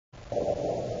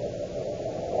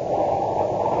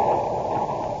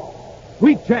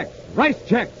Wheat Chex, Rice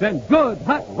Chex, and Good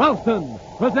Hot Ralston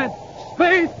present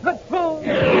Space Patrol!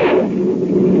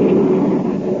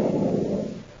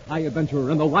 High adventure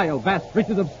in the wild, vast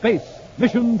reaches of space.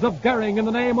 Missions of daring in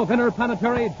the name of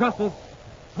interplanetary justice.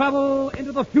 Travel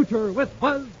into the future with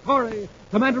Buzz Corey,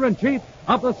 Commander-in-Chief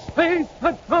of the Space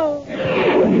Patrol.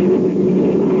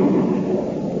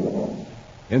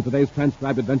 In today's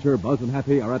transcribed adventure, Buzz and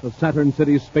Happy are at the Saturn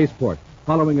City spaceport,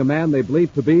 following a man they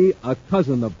believe to be a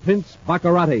cousin of Prince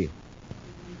Baccarati.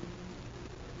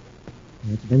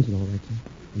 That's Vincent, all right, sir.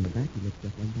 In the back, he looks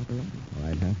just like Baccarati. All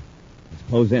right, Hap. Let's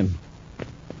close in.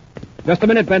 Just a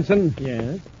minute, Benson.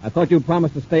 Yes? I thought you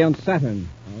promised to stay on Saturn.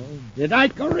 Oh, did I,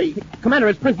 Corey? Commander,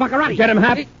 it's Prince Baccarati. Get him,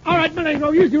 Hap. All right,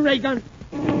 Malengo, use your ray gun.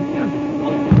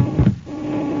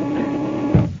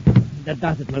 That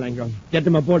does it, Malengo. Get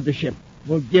them aboard the ship.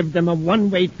 We'll give them a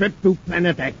one-way trip to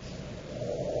Planet X.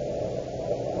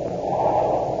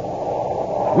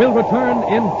 We'll return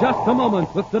in just a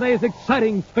moment with today's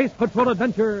exciting Space Patrol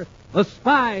adventure, The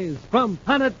Spies from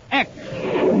Planet X.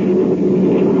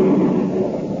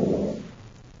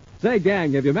 Say,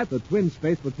 gang, have you met the twin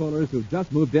space patrollers who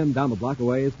just moved in down the block a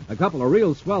ways? A couple of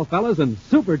real swell fellas and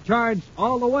supercharged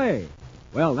all the way.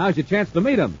 Well, now's your chance to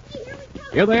meet them.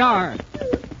 Here they are.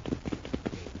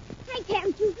 Hi,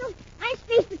 Captain Tuco. I'm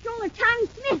Space Patroller Tommy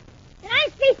Smith. And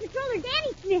I'm Space Patroller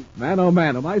Danny Smith. Man, oh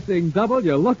man, am I seeing double?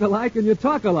 You look alike and you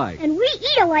talk alike. And we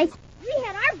eat alike. We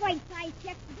had our bite-sized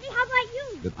checks today. How about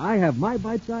you? Did I have my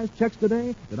bite-sized checks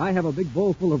today? Did I have a big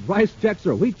bowl full of rice checks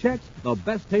or wheat checks? The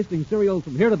best-tasting cereals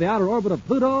from here to the outer orbit of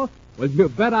Pluto? Well, you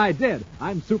bet I did.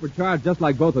 I'm supercharged just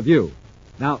like both of you.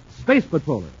 Now, Space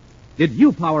Patroller, did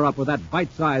you power up with that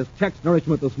bite-sized Chex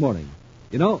nourishment this morning?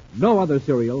 You know, no other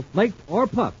cereal, flaked or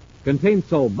puffed, contains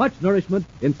so much nourishment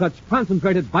in such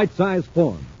concentrated bite-sized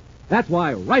form. That's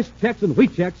why Rice Chex and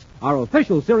Wheat Chex are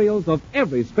official cereals of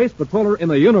every space patroller in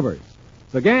the universe.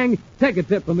 So, gang, take a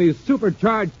tip from these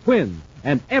supercharged twins.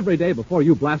 And every day before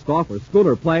you blast off for school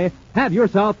or play, have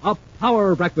yourself a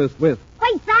power breakfast with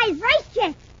Bite-sized rice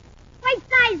checks.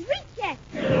 Bite-sized wheat checks.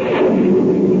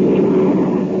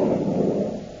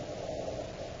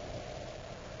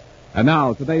 And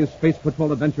now, today's Space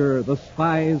Patrol adventure, The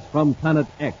Spies from Planet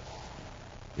X.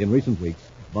 In recent weeks,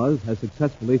 Buzz has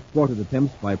successfully thwarted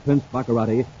attempts by Prince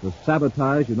Baccarati to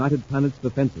sabotage United Planet's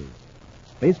defenses.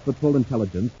 Space Patrol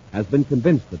intelligence has been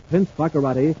convinced that Prince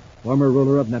Baccarati, former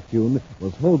ruler of Neptune,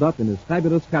 was holed up in his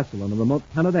fabulous castle on the remote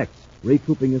Planet X,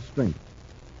 recouping his strength.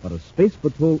 But a Space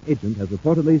Patrol agent has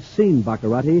reportedly seen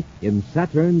Baccarati in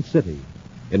Saturn City.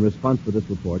 In response to this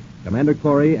report, Commander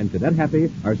Corey and Cadet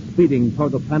Happy are speeding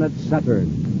toward the planet Saturn.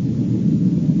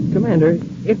 Commander,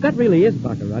 if that really is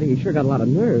Baccarati, he's sure got a lot of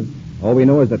nerve. All we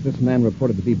know is that this man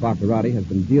reported to be Baccarati has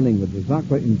been dealing with the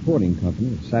Zakra Importing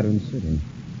Company at Saturn City.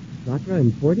 Zakra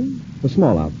Importing? It's a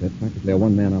small outfit, practically a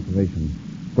one-man operation.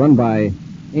 It's run by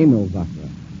Emil Zakra.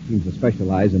 Seems to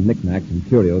specialize in knickknacks and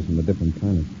curios from the different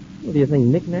planets. Well, do you think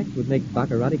knickknacks would make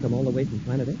Baccarati come all the way from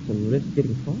Planet X and risk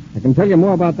getting caught? I can tell you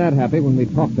more about that, Happy, when we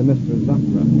talk to Mr.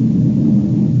 Zakra.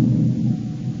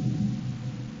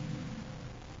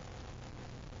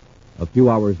 A few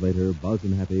hours later, Buzz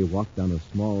and Happy walked down a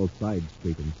small side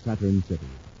street in Saturn City.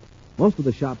 Most of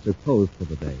the shops are closed for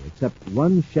the day, except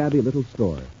one shabby little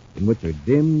store in which a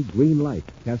dim green light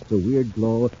casts a weird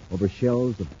glow over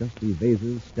shelves of dusty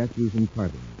vases, statues, and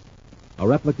carvings. A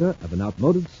replica of an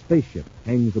outmoded spaceship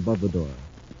hangs above the door.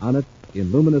 On it,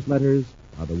 in luminous letters,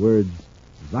 are the words,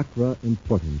 Zakra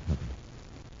Importing Company.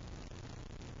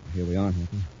 Here we are,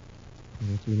 Happy. I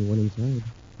don't see anyone inside.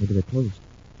 Maybe they're closed.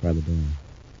 Try the door.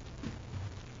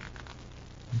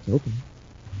 It's open.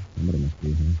 Somebody must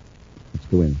be here. Let's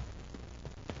go in.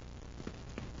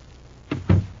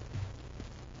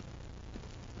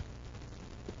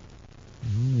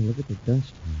 Oh, look at the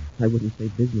dust. I wouldn't say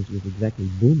business was exactly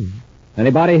booming.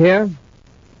 Anybody here?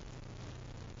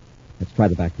 Let's try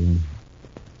the back room.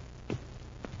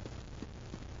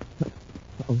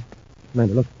 Uh-oh.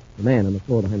 Commander, look. The man on the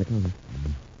floor behind the counter.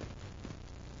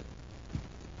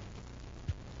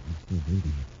 I'm still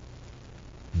breathing.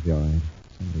 He'll be all right.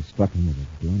 Somebody struck him with a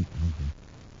blunt object.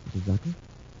 Is it Zakra?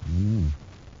 I don't know.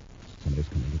 Somebody's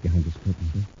coming. Look behind this curtain,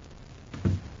 see?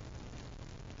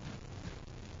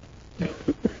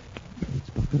 It's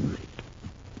Baccarati.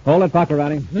 Hold it,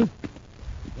 Baccarati. Huh?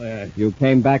 You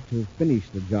came back to finish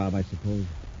the job, I suppose.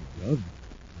 Job?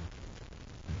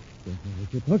 I don't know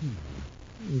what you're talking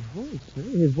about. His voice, sir.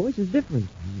 His voice is different.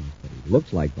 But he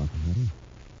looks like Baccarati.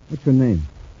 What's your name?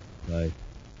 Right.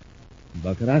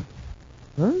 Baccarat.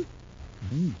 Huh?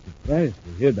 I'm surprised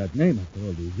to hear that name after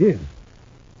all these years.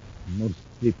 Most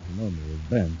people know me as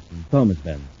Benz and Thomas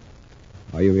Benz.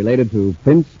 Are you related to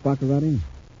Prince Baccarati?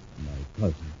 My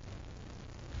cousin.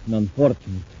 An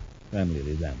unfortunate family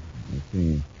resemblance. I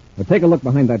see. Well, take a look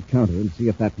behind that counter and see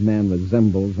if that man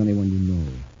resembles anyone you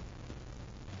know.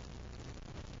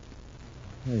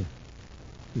 Hey,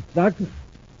 Doctor,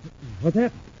 what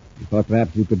happened? You thought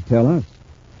perhaps you could tell us.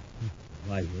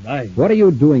 Why would I? What are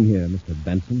you doing here, Mr.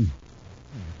 Benson?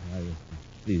 I was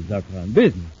to see Doctor on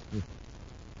business.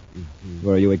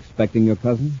 Were you expecting your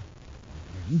cousin?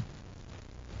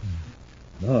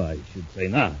 No, I should say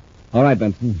not. All right,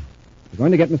 Benson. We're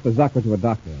going to get Mr. Zucker to a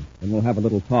doctor, and we'll have a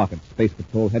little talk at Space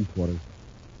Patrol headquarters.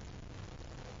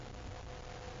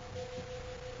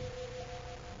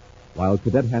 While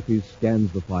Cadet Happy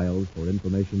scans the files for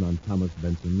information on Thomas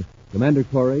Benson, Commander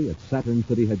Corey at Saturn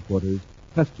City headquarters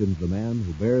questions the man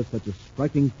who bears such a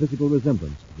striking physical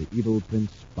resemblance to the evil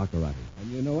Prince Baccarati.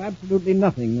 And you know absolutely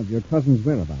nothing of your cousin's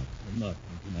whereabouts. Nothing,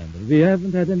 Commander. We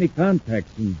haven't had any contact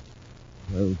since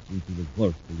he was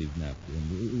forced to leave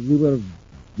Neptune. We were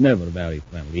never very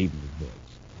friendly, even as boys.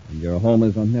 And your home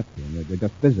is on Neptune. You're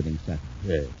just visiting Saturn.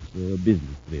 Yes, a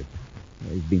business trip.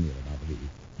 He's been here about a week.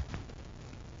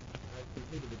 I've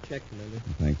completed the check, Commander.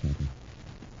 Thanks, Happy.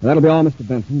 Well, that'll be all, Mr.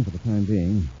 Benson, for the time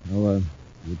being. Oh,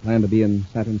 you plan to be in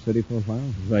Saturn City for a while?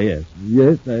 Why, yes.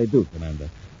 Yes, I do, Commander.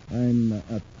 I'm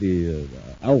at the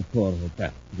Alcor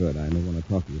Hotel. Good. I may want to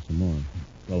talk to you some more.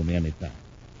 Call me any time.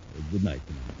 Good night,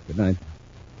 Commander. Good night.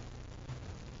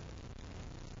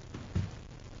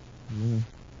 Yeah.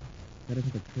 That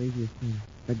isn't the craziest thing.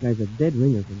 That guy's a dead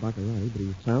ringer from Baccarati, but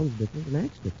he sounds different and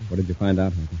acts different. What did you find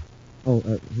out, Happy?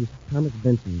 He's Thomas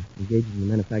Benson, engaged in the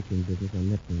manufacturing business on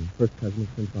Neptune. First cousin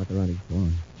of Prince Baccarati. Go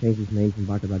on. Changed his name from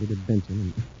Baccarati to Benson,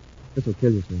 and this will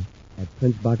kill you, sir. At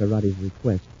Prince Baccarati's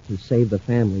request to save the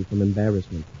family from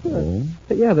embarrassment. Oh?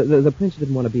 Yeah, the prince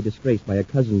didn't want to be disgraced by a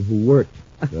cousin who worked.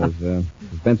 Does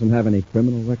Benson have any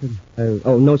criminal record?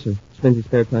 No, sir. Spends his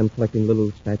spare time collecting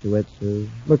little statuettes,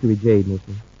 Mercury jade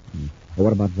mostly. Well,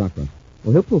 what about Zucker?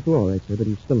 Well, he'll pull through all right, sir, but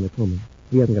he's still in a coma.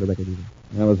 He hasn't got a record either.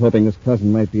 I was hoping this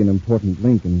cousin might be an important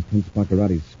link in Prince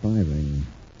Baccarati's spy ring.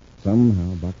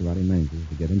 Somehow, Baccarati manages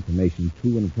to get information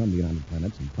to and from the United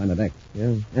Planets and Planet X.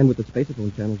 Yeah, and with the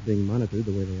spacephone channels being monitored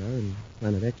the way they are, and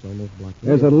Planet X almost blocked.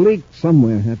 There's a leak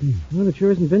somewhere, Happy. Well, it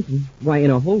sure isn't Benson. Why,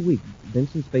 in a whole week,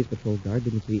 Benson's Space Patrol guard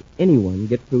didn't see anyone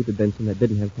get through to Benson that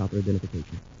didn't have proper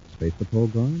identification. Space Patrol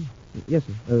guard? Yes,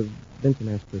 sir. Benson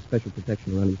asked for special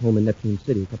protection around his home in Neptune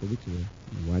City a couple of weeks ago.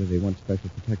 Why does he want special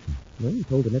protection? Well, he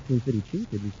told the Neptune City chief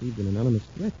he'd received an anonymous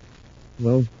threat.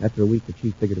 Well, after a week, the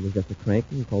chief figured it was just a crank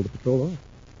and called the patrol off.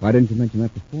 Why didn't you mention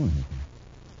that before, Happy?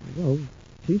 Well,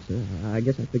 gee, sir, I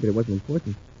guess I figured it wasn't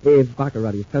important. If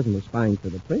Baccarati's cousin was spying for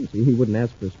the prince, he wouldn't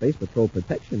ask for Space Patrol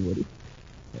protection, would he?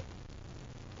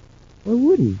 Or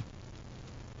would he?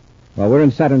 Well, we're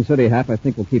in Saturn City, Hap. I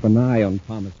think we'll keep an eye on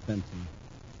Thomas Benson.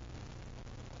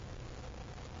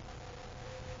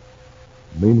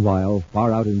 Meanwhile,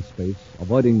 far out in space,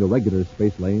 avoiding the regular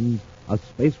space lanes, a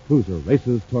space cruiser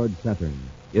races toward Saturn.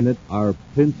 In it are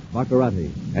Prince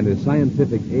Baccarati and his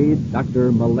scientific aide,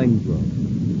 Dr. Malengro.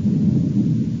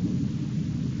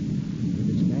 Your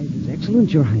disguise is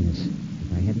excellent, Your Highness.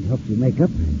 If I hadn't helped you make up,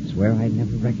 I swear I'd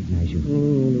never recognize you.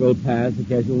 We'll pass a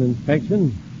casual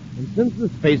inspection. And since the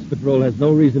Space Patrol has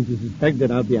no reason to suspect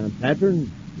that I'll be on Saturn,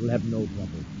 we'll have no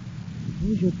trouble.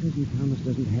 Suppose your cousin Thomas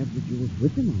doesn't have the jewels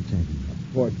with him on Saturn.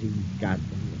 Of course he's got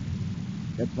them.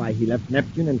 That's why he left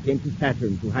Neptune and came to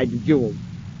Saturn to hide the jewels.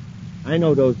 I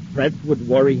know those threats would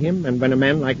worry him, and when a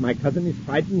man like my cousin is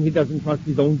frightened, he doesn't trust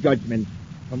his own judgment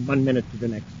from one minute to the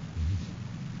next.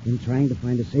 In trying to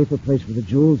find a safer place for the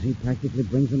jewels, he practically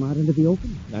brings them out into the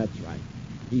open. That's right.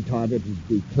 He thought it would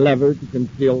be clever to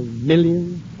conceal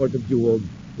millions worth of jewels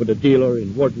with a dealer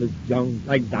in worthless junk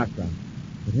like Zakra.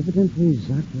 But evidently,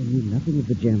 Zakra knew nothing of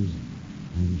the gems.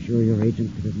 I'm sure your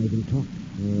agent could have made him talk.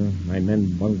 My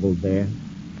men bungled there.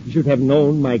 You should have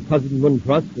known my cousin wouldn't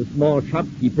trust a small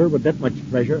shopkeeper with that much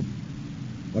treasure.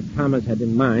 What Thomas had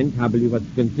in mind probably was to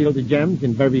conceal the gems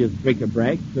in various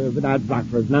bric-a-brac without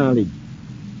Zakra's knowledge.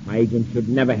 My agent should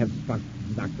never have struck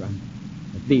Zakra.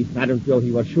 At least, not until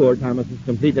he was sure Thomas has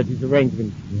completed his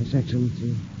arrangements. Yes,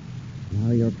 Excellency.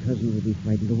 Now your cousin will be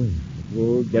frightened away. But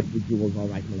we'll get the jewels all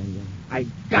right, Malenga.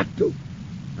 I've got to.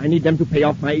 I need them to pay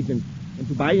off my agent. And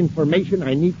to buy information,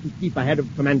 I need to keep ahead of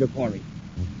Commander Corey.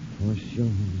 Of course, Your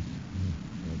Highness.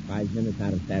 We're 5 minutes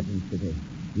out of Saturn today.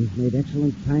 You've made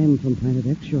excellent time from Planet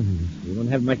X, Your Highness. We don't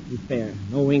have much to spare.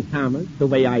 Knowing Thomas the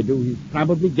way I do, he's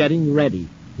probably getting ready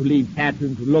to leave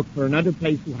Saturn to look for another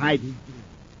place to hide his jewels.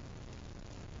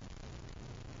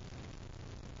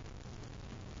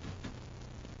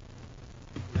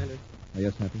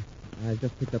 Yes, Happy? I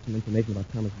just picked up some information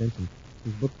about Thomas Benson.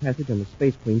 He's booked passage on the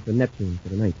Space Queen for Neptune for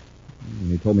the night.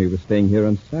 He told me he was staying here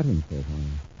on Saturn for a while.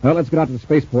 Well, let's get out to the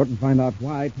spaceport and find out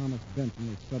why Thomas Benson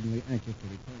is suddenly anxious to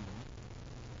return.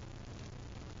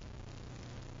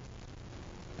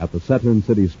 At the Saturn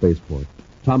City spaceport,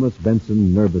 Thomas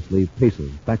Benson nervously paces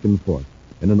back and forth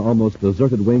in an almost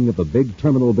deserted wing of the big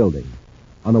terminal building,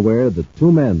 unaware that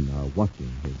two men are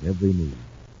watching his every move.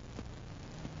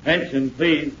 Attention,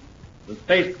 please. The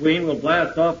Space Queen will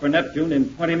blast off for Neptune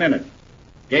in 20 minutes.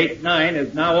 Gate 9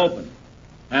 is now open.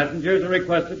 Passengers are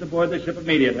requested to board the ship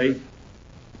immediately.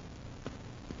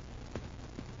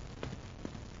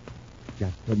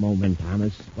 Just a moment,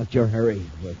 Thomas. What's your hurry?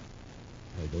 Well,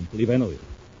 I don't believe I know you.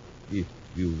 If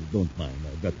you don't mind,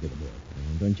 I've got to get aboard.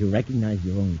 Don't you recognize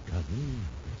your own cousin?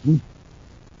 It's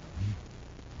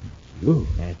you.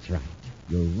 That's right.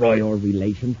 Your royal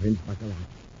relation, Prince Baccarat.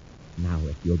 Now,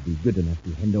 if you'll be good enough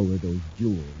to hand over those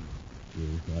jewels.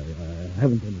 I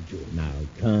haven't any jewels. Now,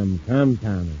 come,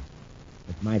 Thomas.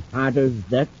 At my father's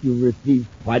death, you received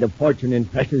quite a fortune in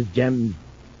precious gems,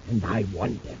 and I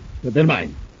want them. But they're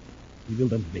mine. He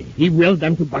willed them to me. He willed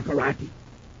them to Baccarati.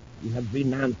 You have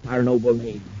renounced our noble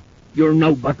name. You're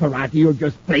no Baccarati, you're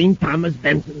just plain Thomas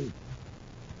Benson.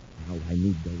 Now I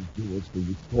need those jewels to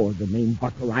restore the name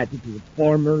Baccarati to its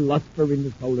former luster in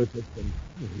the solar system.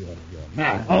 You're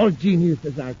mad. All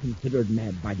geniuses are considered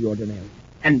mad by the ordinary,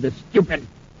 and the stupid.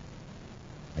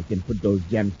 I can put those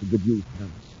gems to good use,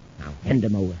 Thomas. Now hand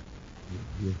them over.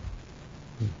 You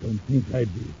don't think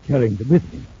I'd be carrying them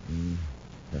with me?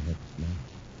 Perhaps not.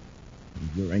 And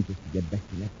you're anxious to get back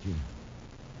to Neptune.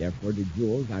 Therefore, the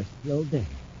jewels are still there.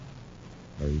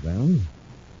 Very well.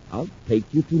 I'll take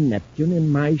you to Neptune in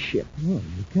my ship. Oh,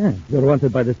 you can't. You're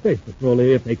wanted by the Space Patrol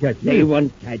if they catch you. They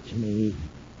won't catch me.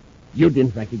 You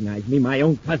didn't recognize me, my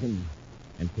own cousin.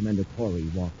 And Commander Corey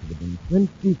walked within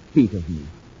 20 feet of me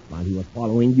while he was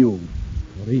following you.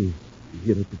 Corey is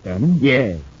here at the terminal?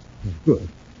 Yes. Good.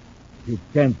 You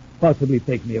can't possibly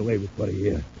take me away with Corey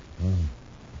here. Oh,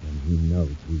 and he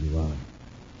knows who you are.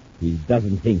 He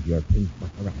doesn't think you're Prince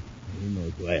Baccarat. He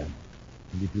knows who I am.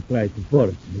 And if you try to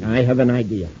force me... I have an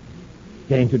idea.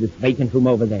 Get into this vacant room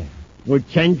over there. We'll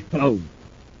change clothes.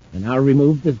 And I'll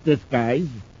remove this disguise.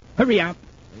 Hurry up.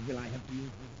 Or will I have to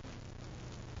use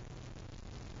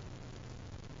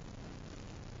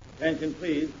this? Attention,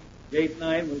 please. Gate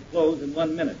 9 will close in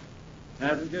 1 minute.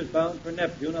 Passengers bound for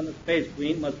Neptune on the Space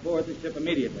Queen must board the ship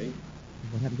immediately.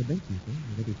 What happened to Benson, sir?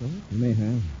 You think he told? He may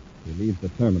have. If he leaves the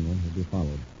terminal, he'll be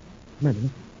followed. Commander,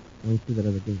 going through that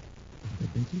other gate. Is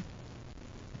that Benson?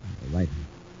 Right.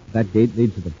 That gate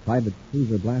leads to the private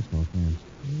cruiser blast-off ramps.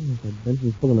 Oh, that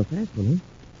Benson's pulling a fast one, huh?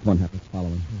 Come on, Hap, let's follow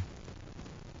him.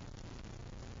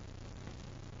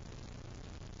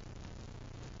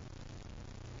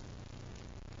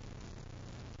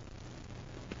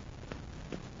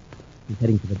 He's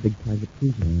heading for the big private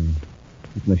cruiser.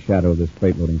 Keep in the shadow of this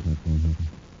freight loading platform, Happy.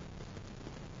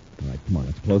 All right, come on,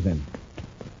 let's close in.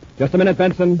 Just a minute,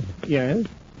 Benson. Yes?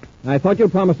 I thought you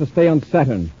promised to stay on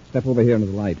Saturn. Step over here into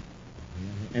the light.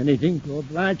 Anything to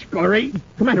oblige, Corey?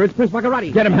 Commander, it's Prince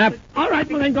Baccarati. Get him, Hap. All right,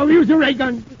 Malenko, use your ray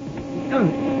gun.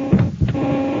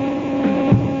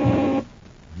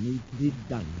 Need to be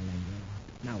done,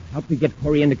 Malenko. Now, help me get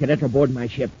Corey and the cadet aboard my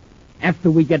ship.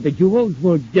 After we get the jewels,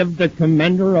 we'll give the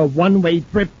commander a one-way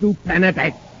trip to Planet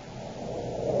X.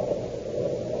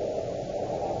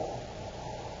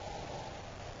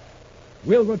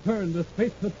 We'll return to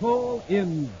Space Patrol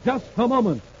in just a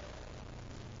moment.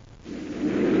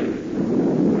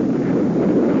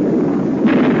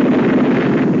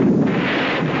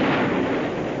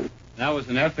 That was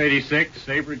an F-86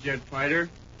 Sabre jet fighter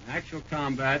in actual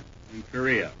combat in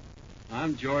Korea.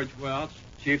 I'm George Welch,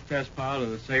 Chief Test Pilot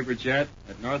of the Sabre jet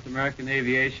at North American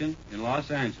Aviation in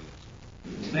Los Angeles.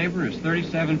 The Sabre is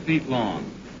 37 feet long,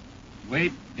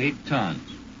 weight 8 tons.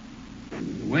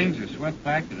 The wings are swept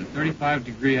back at a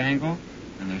 35-degree angle,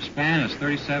 and their span is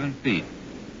 37 feet.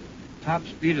 The top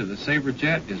speed of the Sabre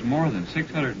jet is more than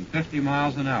 650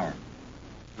 miles an hour.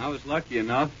 I was lucky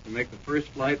enough to make the first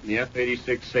flight in the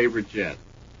F-86 Sabre jet.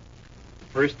 The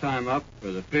first time up, for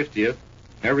the 50th,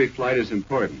 every flight is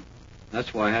important.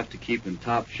 That's why I have to keep in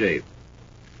top shape.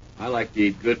 I like to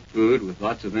eat good food with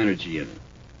lots of energy in it.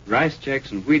 Rice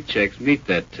Chex and Wheat Chex meet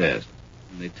that test,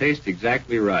 and they taste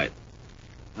exactly right.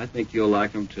 I think you'll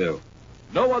like them, too.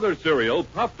 No other cereal,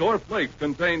 puffed or flaked,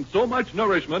 contains so much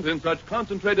nourishment in such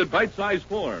concentrated bite-sized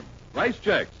form. Rice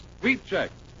Chex, Wheat Chex.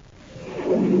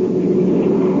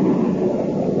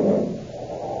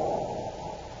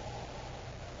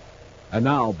 And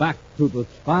now back to the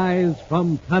Spies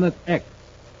from Planet X.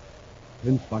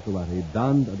 Prince Baccarati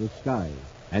donned a disguise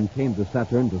and came to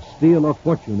Saturn to steal a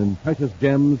fortune in precious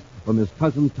gems from his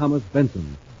cousin Thomas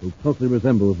Benson, who closely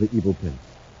resembles the evil prince.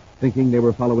 Thinking they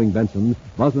were following Benson,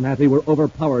 Buzz and Happy were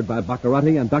overpowered by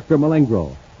Baccarati and Dr.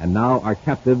 Malengro, and now are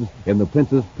captives in the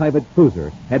prince's private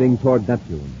cruiser heading toward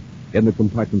Neptune. In the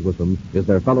compartment with them is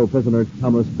their fellow prisoner,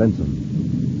 Thomas Benson.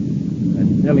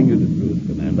 I'm telling you the truth,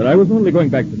 Commander. I was only going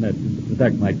back to Neptune to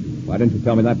protect my troops. Why didn't you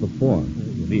tell me that before?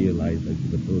 I realized I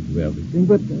should have told you everything,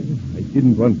 but I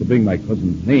didn't want to bring my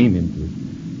cousin's name into it.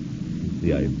 You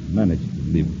see, I managed to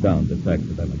live down the fact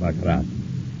that I'm a Baccarat.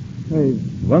 I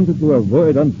wanted to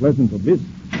avoid unpleasant publicity.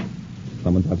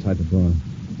 Someone's outside the door.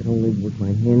 I could only work my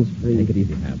hands free. Take it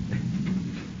easy, Hap.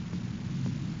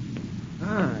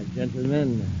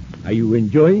 Gentlemen, are you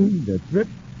enjoying the trip?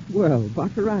 Well,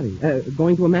 Baccarati,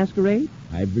 going to a masquerade?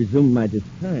 I've resumed my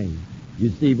disguise. You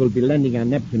see, we'll be landing on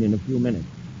Neptune in a few minutes.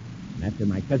 And after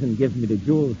my cousin gives me the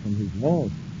jewels from his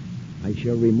vault, I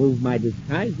shall remove my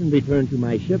disguise and return to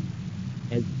my ship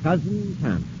as Cousin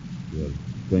Tom. You're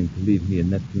going to leave me in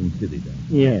Neptune City, then?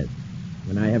 Yes.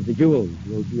 When I have the jewels,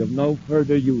 you'll be of no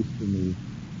further use to me,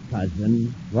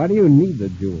 cousin. Why do you need the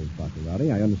jewels,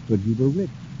 Baccarati? I understood you were rich.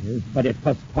 Yes, but it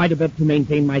costs quite a bit to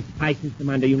maintain my spy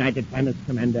system on the United Planets,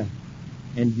 Commander.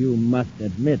 And you must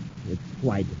admit, it's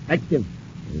quite effective.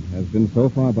 It has been so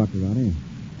far, Baccarati.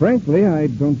 Frankly, I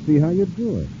don't see how you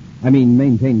do it. I mean,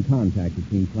 maintain contact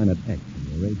between Planet X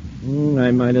and your agent. I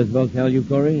might as well tell you,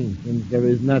 Corey, since there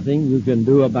is nothing you can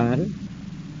do about it.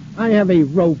 I have a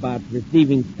robot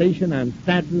receiving station on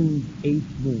Saturn's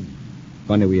 8th moon.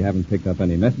 Funny we haven't picked up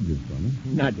any messages from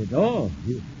it. Not at all.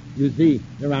 You see,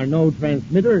 there are no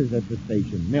transmitters at the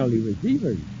station, merely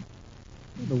receivers.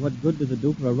 But what good does it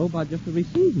do for a robot just to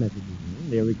receive messages?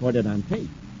 They're recorded on tape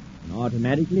and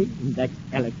automatically indexed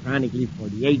electronically for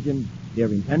the agent they're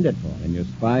intended for. And your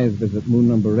spies visit moon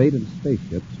number 8 in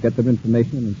spaceships, get their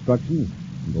information and instructions,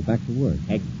 and go back to work.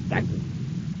 Exactly.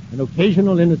 An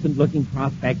occasional innocent-looking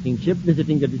prospecting ship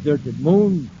visiting the deserted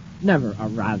moon never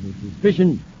arouses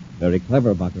suspicion. Very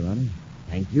clever, Baccarati.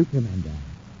 Thank you, Commander.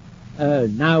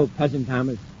 Now, Cousin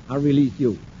Thomas, I'll release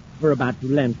you. We're about to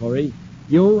land, Corey.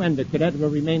 You and the cadet will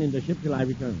remain in the ship till I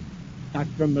return.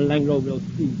 Dr. Malengro will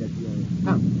see that you're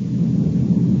come.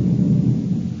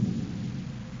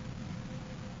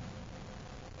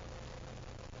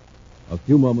 A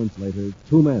few moments later,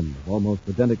 two men of almost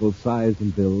identical size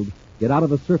and build get out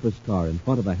of a surface car in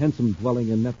front of a handsome dwelling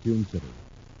in Neptune City.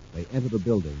 They enter the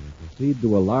building and proceed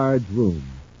to a large room.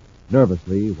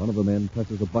 Nervously, one of the men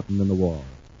presses a button in the wall,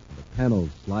 and the panel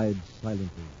slides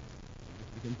silently.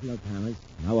 You can feel, Thomas.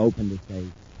 Now open the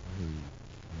safe.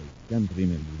 I can't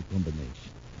remember the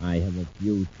combination. I have a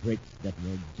few tricks that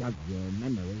will jog your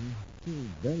memory. It's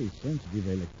a very sensitive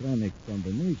electronic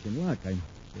combination. Look, I'm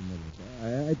so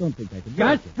nervous. I don't think I can...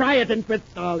 Just try it and quit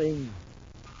stalling.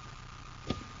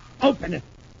 Open it.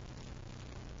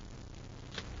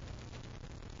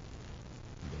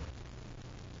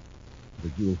 The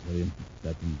jewels are in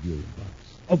that enduring box.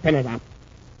 Open it up.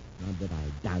 Not that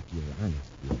I doubt your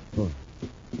honesty, of course.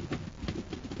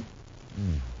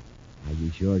 Are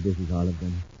you sure this is all of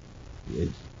them? Yes.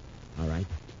 All right.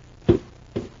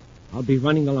 I'll be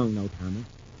running along now, Thomas.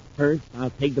 First, I'll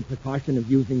take the precaution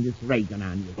of using this ray gun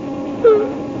on you.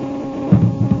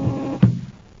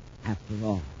 After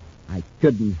all, I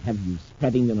couldn't have you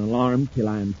spreading an alarm till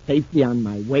I am safely on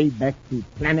my way back to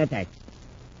Planet X.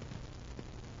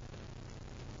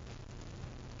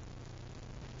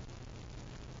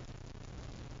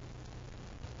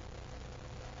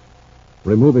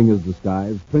 Removing his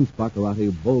disguise, Prince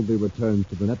Baccarati boldly returns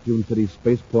to the Neptune City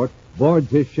spaceport,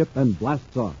 boards his ship, and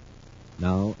blasts off.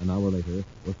 Now, an hour later,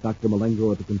 with Dr.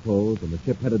 Malengro at the controls and the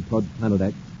ship headed toward Planet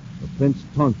X, the prince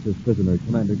taunts his prisoner,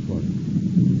 Commander Corey.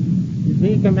 You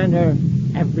see, Commander,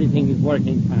 everything is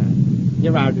working fine.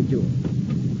 Here are the jewels.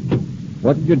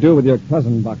 What did you do with your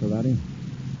cousin, Baccarati?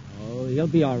 Oh, he'll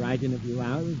be all right in a few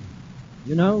hours.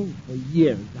 You know, for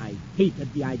years I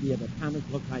hated the idea that Thomas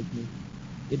looked like me.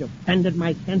 It offended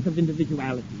my sense of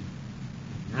individuality.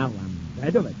 Now I'm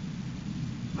rid of it.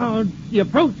 Oh, the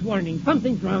approach warning.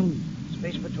 Something's wrong.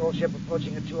 Space Patrol ship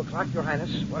approaching at 2 o'clock, Your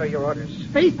Highness. What are your orders?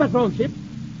 Space Patrol ship?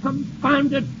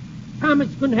 Confounded. Thomas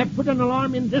couldn't have put an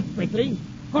alarm in this quickly.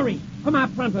 Hurry, come out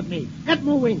front with me. Get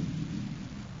moving.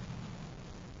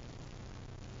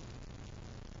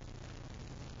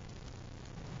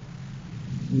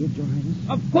 See it, Your Highness?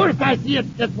 Of course I see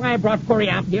it. That's why I brought Corey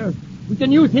out here. We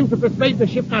can use him to persuade the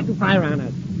ship not to fire on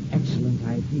us. Excellent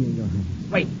idea, Your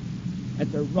Highness. Wait.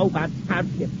 That's a robot scout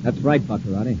ship. That's right,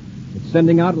 Baccarati. It's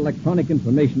sending out electronic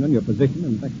information on your position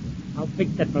and vector. I'll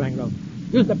fix that, Malengro.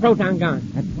 Use the proton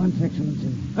gun. At once,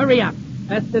 Excellency. Hurry up.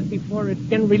 As said before, it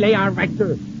can relay our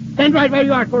vector. Stand right where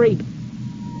you are, Corey.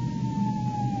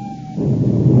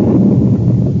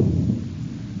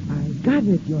 I got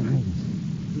it, Your Highness.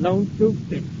 Blown through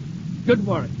bits. Good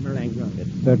work, Malengo. It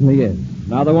certainly is.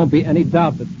 Now there won't be any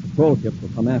doubt that patrol ships will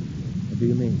come after you. What do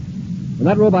you mean? When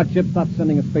that robot ship stops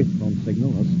sending a space phone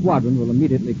signal, a squadron will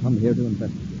immediately come here to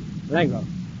investigate. Malengo,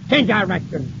 change our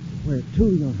vector. Where to,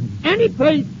 Your Highness? Any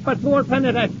place but toward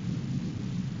Planet X.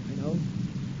 I know.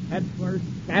 Head for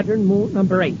Saturn moon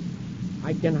number 8.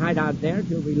 I can hide out there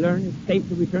till we learn it's safe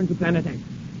to return to Planet X.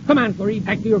 Come on, Corey,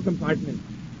 back to your compartment.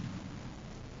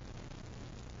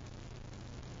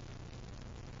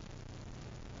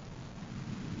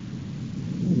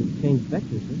 He's changed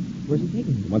vectors, sir. Where's he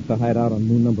taking He him? wants to hide out on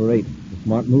moon number 8. A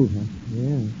smart move, huh?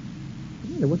 Yeah.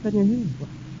 Commander, what's that in your hand?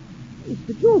 It's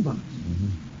the jewel box.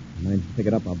 I managed to pick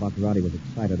it up while Baccarati was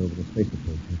excited over the space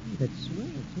patrol ship. That's swell,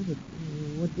 sir, but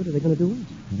what good are they going to do us?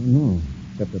 I don't know.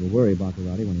 Except it'll worry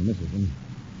Baccarati when he misses him.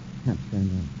 Can't stand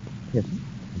out. Yes, sir.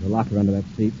 There's a locker under that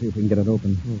seat. See if we can get it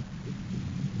open.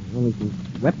 There's only some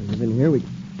weapons in here.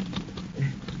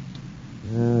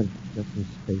 Just some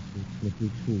spacesuits and a few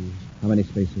tools. How many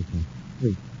spacesuits?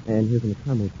 3. And here's an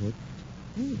Acamo torch.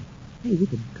 Hey, we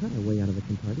could cut our way out of the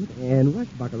compartment and rush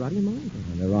Baccarati and Malenko.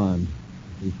 And they're armed.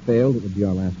 If we failed, it would be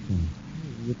our last chance.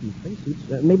 With these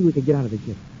spacesuits, maybe we could get out of the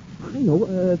ship. I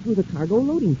know, through the cargo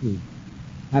loading tube.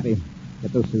 Happy,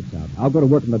 get those suits out. I'll go to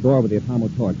work in the door with the Acamo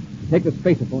torch. And take the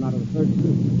spacephone out of the third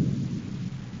suit.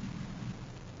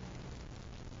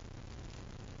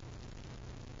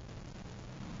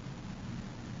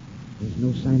 There's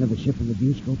no sign of a ship in the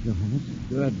viewscope, Your Highness.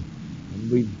 Good.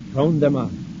 And we've thrown them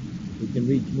out. If we can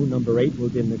reach moon number 8, we'll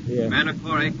be in the clear. Commander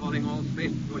Corey calling all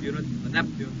space patrol units to the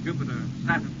Neptune, Jupiter,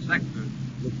 Saturn sectors.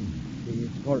 Listen,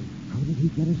 it's Corey. How did he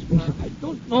get his spacesuit? I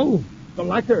don't know. The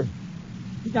locker.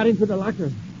 He got into the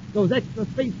locker. Those extra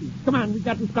spacesuits. Come on, we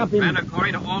got to stop him. Commander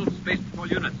Corey to all space patrol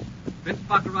units. Vince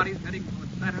Baccarati is heading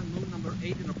towards Saturn moon number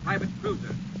 8 in a private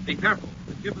cruiser. Be careful.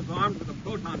 The ship is armed with a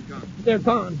proton gun. They're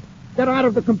gone. They're out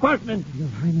of the compartment. Your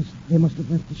Highness, they must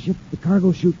have left the ship, the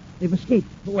cargo chute. They've escaped.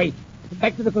 Wait.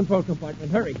 Back to the control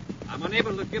compartment. Hurry. I'm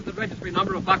unable to give the registry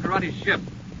number of Baccarati's ship,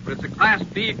 but it's a Class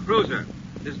B cruiser.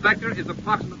 This vector is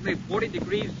approximately 40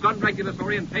 degrees sun-regulus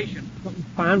orientation.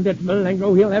 Confound it,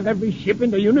 Malengo. He'll have every ship in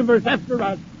the universe after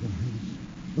us. Your Highness,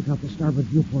 look out the starboard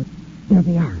viewport. There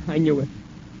they are. I knew it.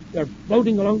 They're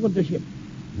floating along with the ship.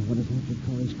 Now, what is Alfred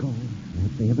Corey's call? I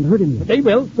hope they haven't heard him yet. But they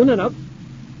will, soon enough.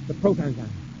 The proton gun.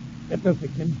 That will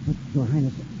fix him. But, Your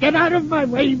Highness... Get out of my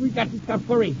way. We got to stop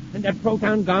Corey. And that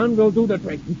proton gun will do the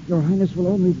trick. Your Highness will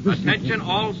only... Attention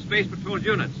all space patrol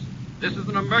units. This is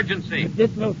an emergency.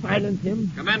 This will silence him.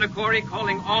 Commander Corey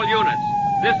calling all units.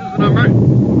 This is an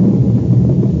emergency.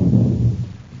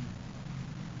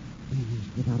 He's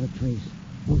without a trace.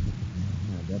 Both of them.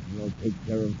 That will take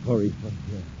care of Corey from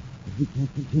here. If we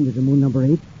can't continue to moon number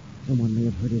 8, someone may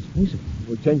have heard his spacesuit.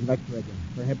 We'll change vector again.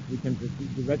 Perhaps we can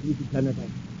proceed directly to Planet X.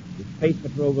 The space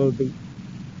patrol will be...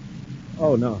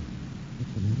 Oh, no.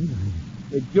 What's the matter, Your Highness?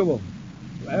 The jewel.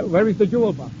 Where is the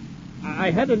jewel box?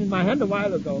 I had it in my hand a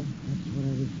while ago. That's what I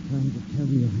was trying to tell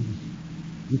you, Your Highness.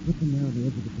 You put them there on the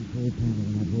edge of the control panel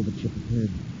when that robot ship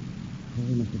appeared.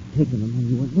 Corey must have taken them when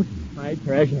you weren't looking. My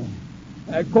treasure.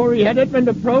 Corey had it when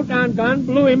the proton gun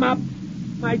blew him up.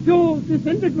 My jewels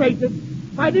disintegrated.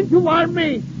 Why didn't you warn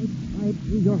me? I tried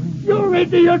to, Your Highness. You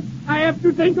idiot! I have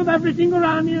to think of everything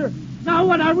around here. Now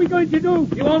what are we going to do?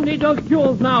 You won't need those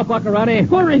jewels now, Baccarati.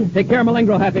 Corey! Take care of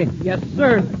Malengo, Happy. Yes,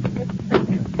 sir.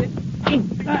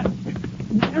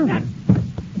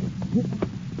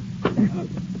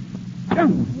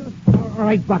 All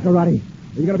right, Baccarati.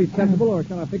 Are you going to be sensible, or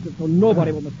shall I fix it so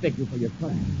nobody will mistake you for your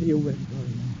cousin? You win,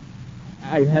 Corey.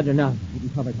 I've had enough. You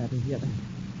covered, Happy? Yes.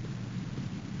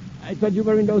 I thought you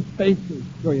were in those spacesuits.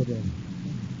 Sure you did.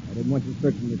 I didn't want you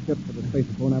searching the ship for the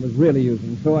spacephone I was really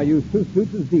using, so I used 2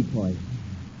 suits as decoys.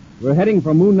 We're heading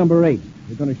for moon number 8.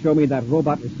 You're going to show me that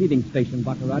robot receiving station,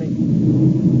 Baccarati.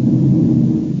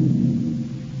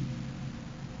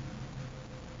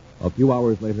 A few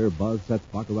hours later, Buzz sets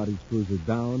Baccarati's cruiser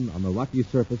down on the rocky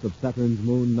surface of Saturn's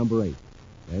moon number 8.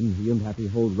 Then he and Happy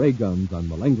hold ray guns on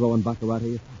Malengo and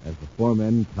Baccarati as the 4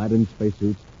 men, clad in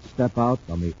spacesuits, step out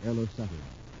on the airless satellite.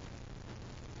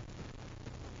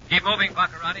 Keep moving,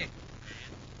 Baccarati.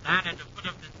 Stand at the foot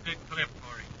of this big cliff,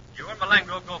 Corey. You and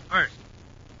Malengo go first.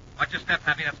 Watch your step,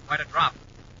 Happy. That's quite a drop.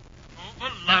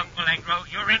 Move along,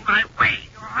 Malengo. You're in my way.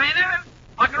 Your Highness.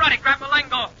 Baccarati, grab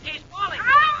Malengo. He's falling.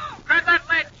 Oh! Grab that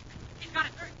ledge. He's got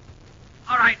it, sir.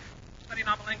 All right. Steady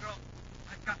now, Malengo.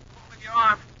 I've got hold of your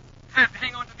arm.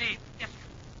 Hang on to me. Yes,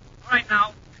 sir. All right,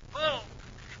 now. Pull.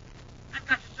 I've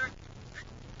got you, sir.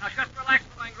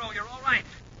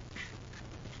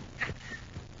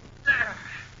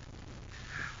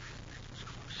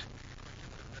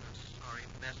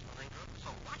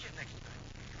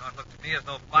 be as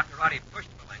though Baccarati pushed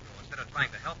Malengo instead of trying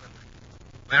to help him.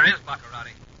 Where is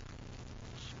Baccarati?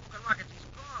 Smoking rockets, he's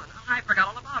gone. I forgot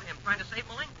all about him, trying to save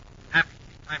Malengo. Happy,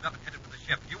 he's timed up and headed for the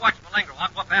ship. You watch Malengo.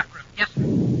 I'll go up after him. Yes, sir. Oh,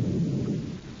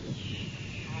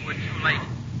 we're too late.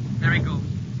 There he goes.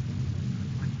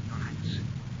 Your Highness.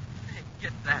 Hey,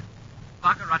 get that.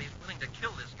 Baccarati's willing to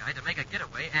kill this guy to make a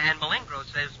getaway, and Malengro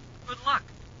says, good luck.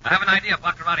 I have an idea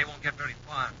Baccarati won't get very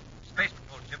far. Space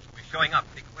Patrol ships will be showing up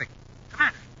pretty quick.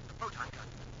 Commander, the proton gun.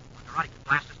 Baccarati can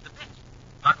blast us to bits.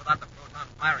 Not without the proton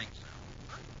firing cell.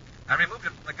 Huh? I removed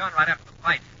it from the gun right after the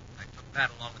fight. I took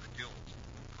that along with the jewels.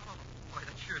 Oh, boy,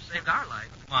 that sure saved our lives.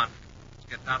 Come on. Let's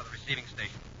get down to the receiving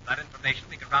station. With that information,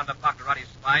 we can round up Baccarati's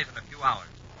spies in a few hours.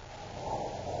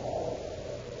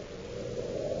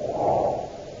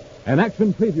 An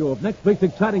action preview of next week's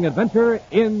exciting adventure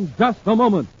in just a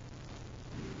moment.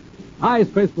 Hi,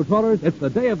 Space Patrollers. It's the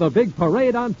day of the big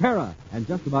parade on Terra, and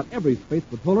just about every Space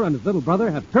Patroller and his little brother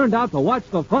have turned out to watch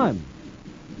the fun.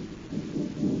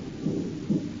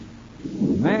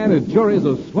 Man, it sure is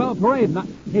a swell parade.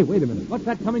 Hey, wait a minute. What's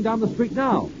that coming down the street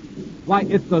now? Why,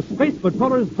 it's the Space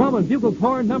Patrollers Drum and Bugle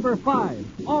Corps number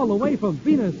 5, all the way from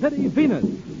Venus City, Venus.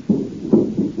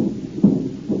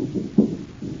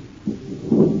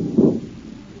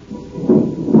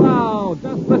 Wow,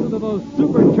 just listen to those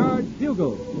supercharged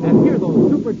bugles and hear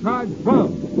those supercharged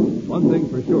drums. One thing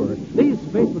for sure, these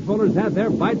Space Patrollers had their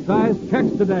bite-sized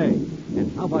checks today.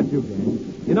 And how about you,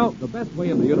 gang? You know, the best way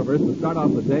in the universe to start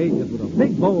off the day is with a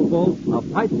big bowl full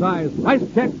of bite-sized rice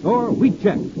checks or wheat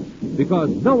checks. Because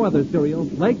no other cereal,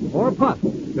 flake, or puff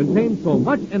contains so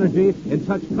much energy in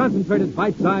such concentrated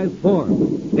bite-sized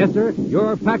form. Yes, sir,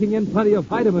 you're packing in plenty of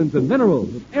vitamins and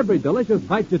minerals with every delicious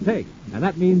bite you take. And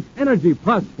that means Energy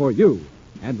Plus for you.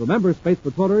 And remember, Space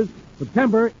Patrollers,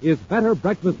 September is Better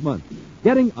Breakfast Month.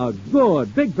 Getting a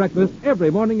good, big breakfast every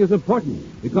morning is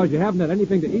important because you haven't had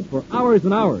anything to eat for hours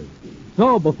and hours.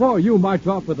 So before you march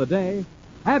off for the day,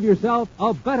 have yourself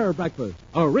a better breakfast,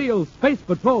 a real Space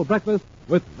Patrol breakfast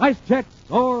with rice checks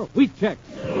or wheat checks.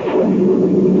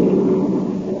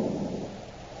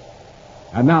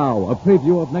 And now, a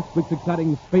preview of next week's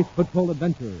exciting Space Patrol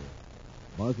adventure.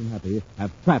 Buzz and Happy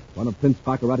have trapped one of Prince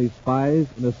Baccarati's spies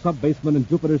in a sub-basement in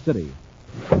Jupiter City.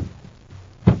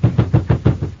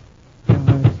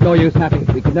 It's no use, Happy.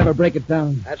 We can never break it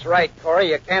down. That's right,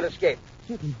 Corey. You can't escape.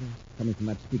 Coming from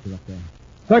that speaker up there.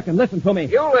 Cirkin, listen to me.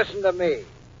 You listen to me.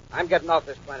 I'm getting off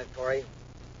this planet, Corey.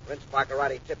 Prince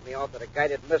Baccarati tipped me off that a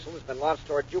guided missile has been launched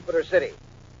toward Jupiter City.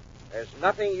 There's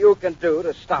nothing you can do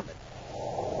to stop it.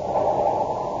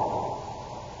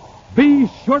 Be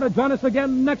sure to join us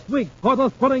again next week for the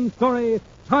thrilling story,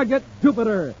 Target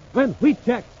Jupiter, when wheat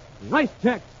checks, rice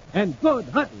checks, and good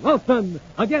hot Ralston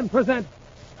again present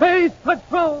Space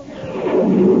Patrol!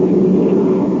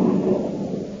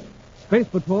 Space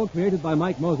Patrol, created by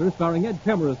Mike Moser, starring Ed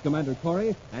Kemmer as Commander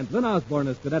Corey and Lynn Osborne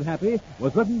as Cadet Happy,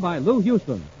 was written by Lou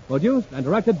Houston, produced and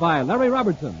directed by Larry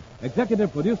Robertson,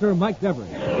 executive producer Mike Devery.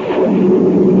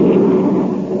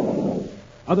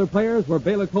 Other players were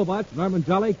Bela Kovacs, Norman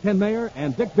Jolly, Ken Mayer,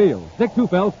 and Dick Beals. Dick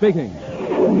Tufeld speaking.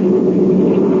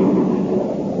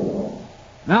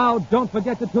 Now, don't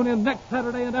forget to tune in next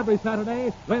Saturday and every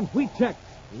Saturday when wheat checks,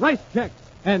 rice checks,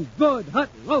 and good hot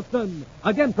Ralston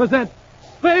again present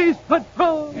Space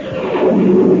Patrol!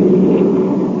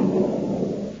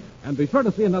 And be sure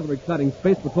to see another exciting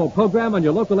Space Patrol program on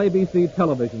your local ABC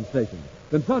television station.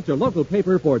 Consult your local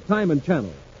paper for time and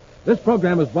channel. This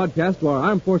program is broadcast to our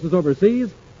armed forces overseas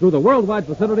through the worldwide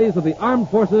facilities of the Armed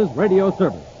Forces Radio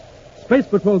Service. Space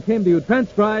Patrol came to you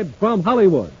transcribed from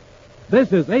Hollywood.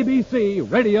 This is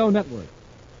ABC Radio Network.